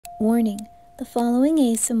Warning: the following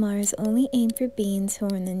ASMR is only aimed for beings who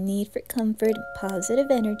are in the need for comfort and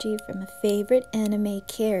positive energy from a favorite anime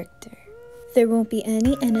character. There won't be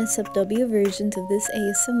any NSFW versions of this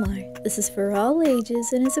ASMR. This is for all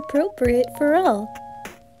ages and is appropriate for all.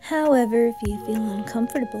 However, if you feel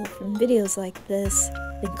uncomfortable from videos like this,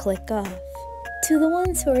 then click off. To the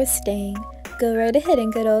ones who are staying, go right ahead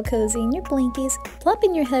and get all cozy in your blankies, plop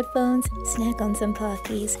in your headphones, snack on some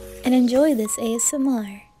Pockies, and enjoy this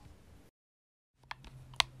ASMR.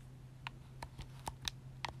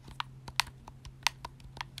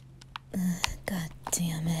 God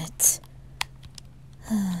damn it.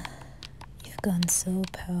 You've gone so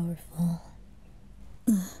powerful.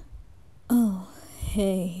 Oh,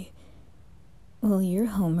 hey. Well, you're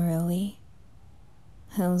home early.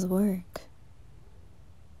 How's work?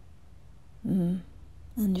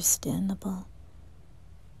 Understandable.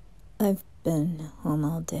 I've been home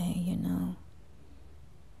all day, you know.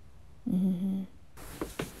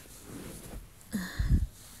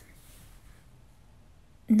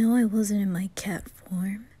 No, I wasn't in my cat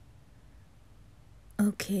form.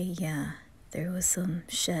 Okay, yeah, there was some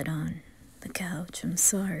shed on the couch, I'm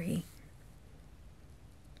sorry.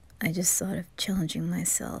 I just thought of challenging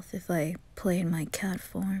myself if I played my cat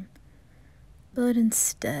form. But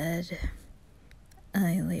instead,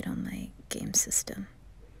 I laid on my game system.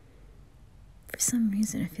 For some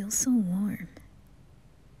reason, it feels so warm.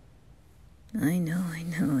 I know,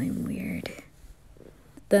 I'm weird.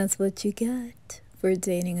 That's what you get for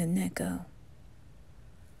dating a Neko.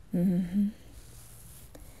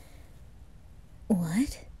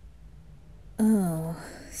 What? Oh,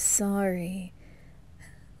 sorry.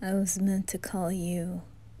 I was meant to call you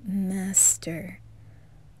Master.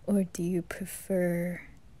 Or do you prefer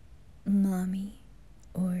Mommy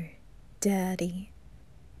or Daddy?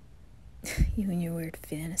 You and your weird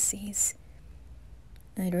fantasies.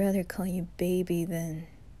 I'd rather call you Baby than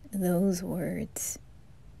those words.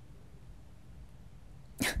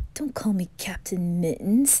 Don't call me Captain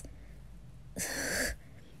Mittens.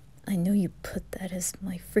 I know you put that as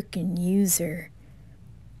my frickin' user.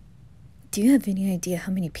 Do you have any idea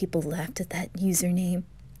how many people laughed at that username,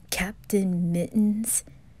 Captain Mittens?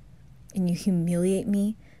 And you humiliate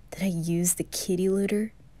me that I use the kitty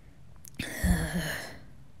litter?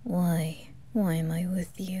 Why am I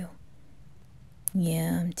with you?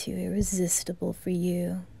 Yeah, I'm too irresistible for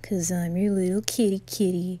you, 'cause I'm your little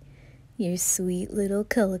kitty, your sweet little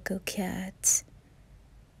calico cat.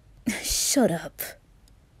 Shut up.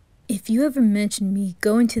 If you ever mention me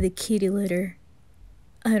going to the kitty litter,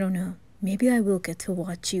 I don't know, maybe I will get to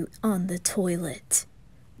watch you on the toilet.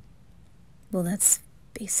 Well, that's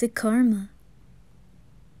basic karma.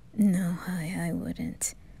 No, I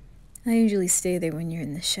wouldn't. I usually stay there when you're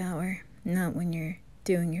in the shower, not when you're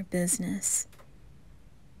doing your business.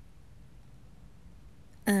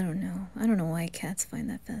 I don't know why cats find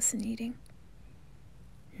that fascinating.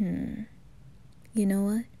 You know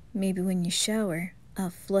what? Maybe when you shower,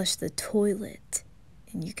 I'll flush the toilet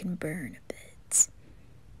and you can burn a bit.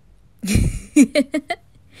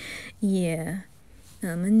 Yeah,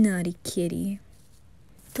 I'm a naughty kitty.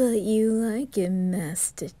 But you like it,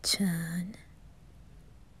 Master-chan.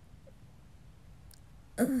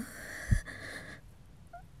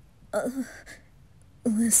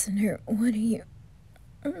 Listener, what are you...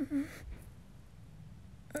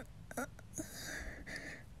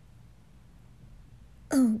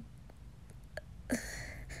 Oh...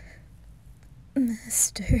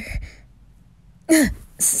 Master...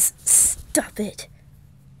 Stop it!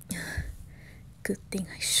 Good thing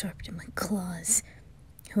I sharpened my claws.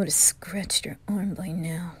 I would have scratched your arm by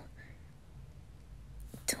now.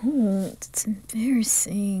 Don't, it's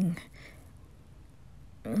embarrassing.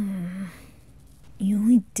 You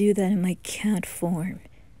only do that in my cat form,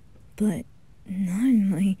 but not in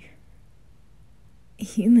my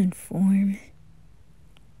human form.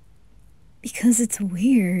 Because it's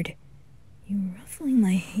weird. You're ruffling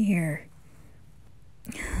my hair.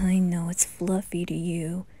 I know it's fluffy to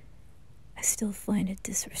you. I still find it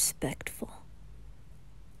disrespectful.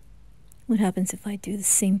 What happens if I do the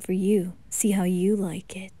same for you? See how you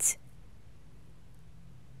like it.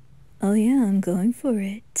 Oh yeah, I'm going for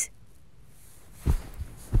it.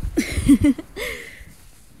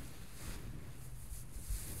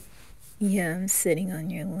 Yeah, I'm sitting on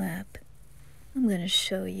your lap. I'm gonna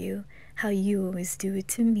show you how you always do it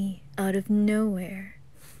to me, out of nowhere.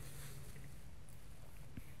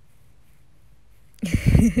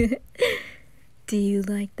 Do you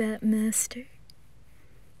like that, Master?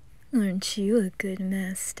 Aren't you a good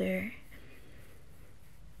master?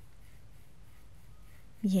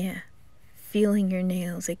 Yeah, feeling your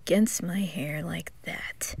nails against my hair like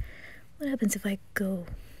that. What happens if I go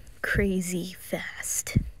crazy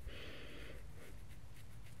fast?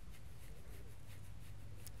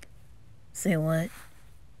 Say what?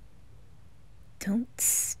 Don't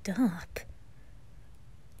stop.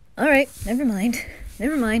 Alright, never mind.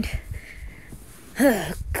 Never mind.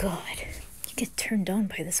 Oh, God. You get turned on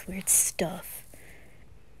by this weird stuff.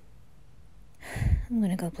 I'm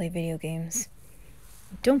gonna go play video games.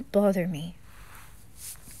 Don't bother me.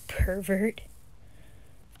 Pervert.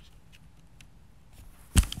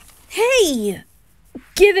 Hey!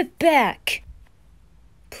 Give it back!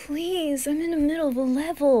 Please, I'm in the middle of a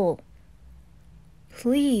level.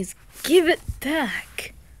 Please, give it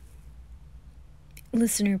back.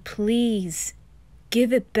 Listener, please,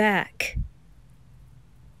 give it back.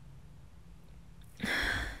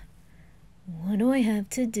 What do I have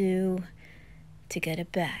to do to get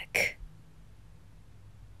it back?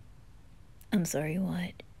 I'm sorry,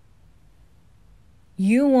 what?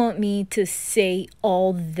 You want me to say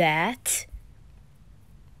all that?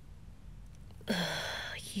 Ugh,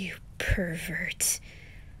 you pervert.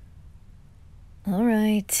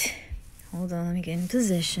 Alright. Hold on, let me get in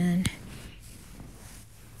position.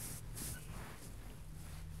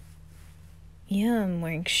 Yeah, I'm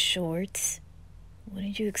wearing shorts. What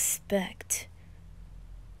did you expect?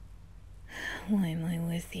 Why am I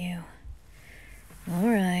with you?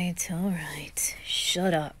 Alright, alright.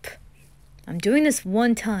 Shut up. I'm doing this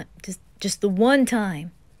one time. Just the one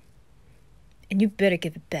time. And you better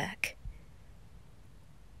give it back.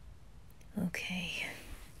 Okay.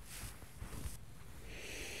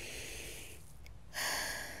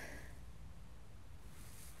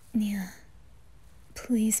 Yeah.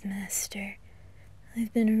 Please, Master.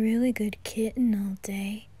 I've been a really good kitten all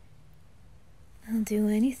day. I'll do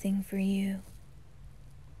anything for you.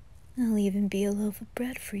 I'll even be a loaf of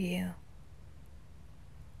bread for you.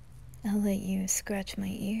 I'll let you scratch my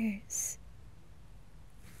ears.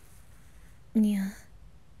 Yeah.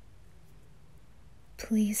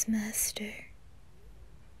 Please, Master.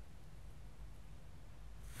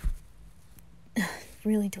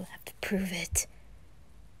 Really do I have to prove it?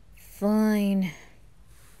 Fine.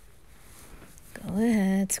 Go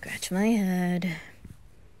ahead, scratch my head.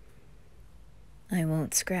 I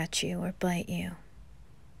won't scratch you or bite you.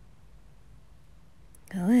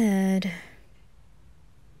 Go ahead.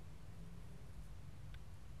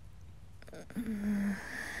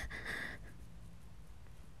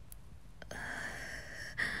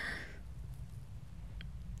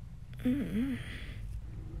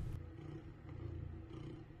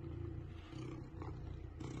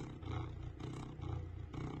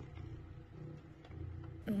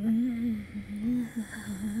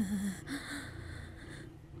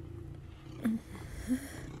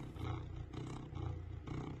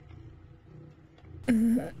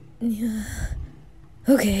 Yeah.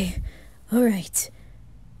 Okay. All right.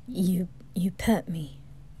 You pet me.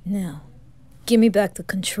 Now, give me back the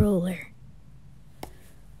controller.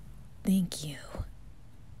 Thank you.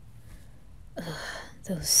 Ugh,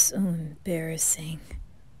 that was so embarrassing.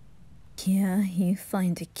 Yeah, you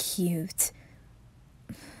find it cute.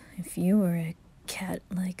 If you were a cat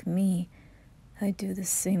like me, I'd do the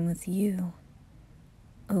same with you.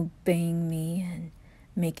 Obeying me and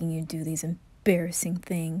making you do these embarrassing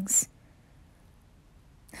things.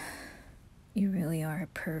 You really are a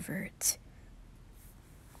pervert.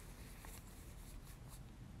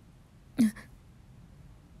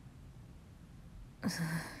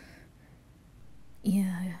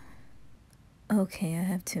 Yeah. Okay, I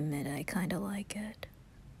have to admit I kinda like it.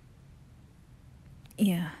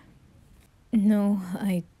 Yeah. No,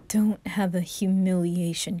 I don't have a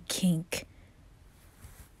humiliation kink.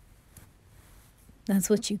 That's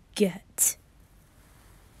what you get.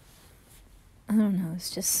 I don't know, it's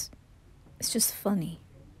just funny.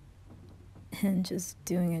 And just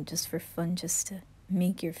doing it just for fun, just to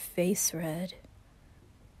make your face red.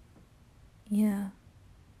 Yeah.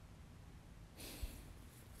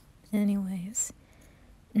 Anyways,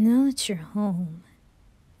 now that you're home,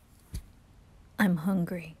 I'm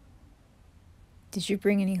hungry. Did you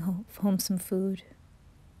bring any home some food?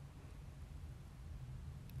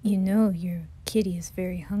 You know your kitty is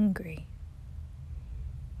very hungry.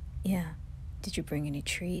 Yeah. Did you bring any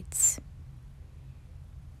treats?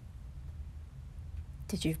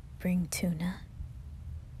 Did you bring tuna?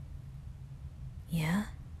 Yeah?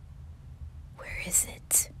 Where is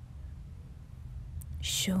it?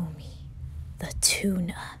 Show me the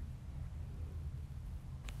tuna.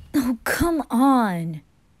 Oh, come on!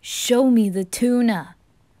 Show me the tuna.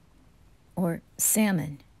 Or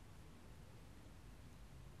salmon.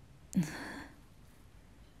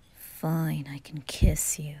 Fine, I can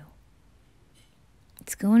kiss you.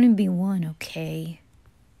 It's going to be one, okay?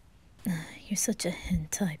 You're such a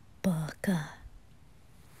hentai baka.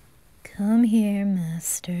 Come here,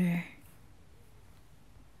 master.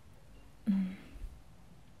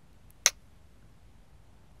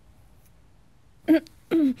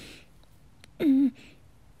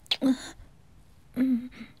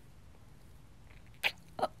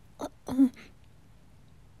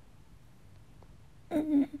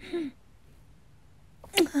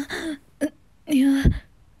 Yeah,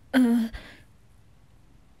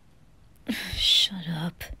 shut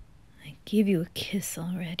up. I gave you a kiss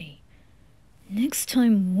already. Next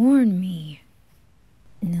time, warn me.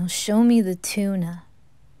 Now show me the tuna.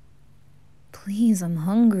 Please, I'm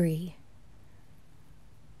hungry.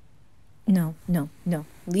 No.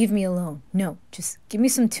 Leave me alone. No, just give me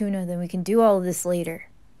some tuna, then we can do all of this later.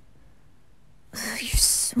 You're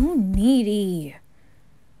so needy.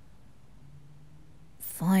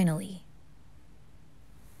 Finally.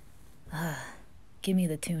 Give me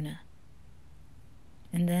the tuna.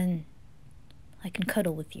 And then I can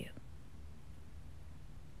cuddle with you.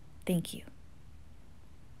 Thank you.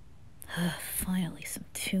 Finally, some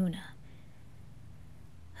tuna.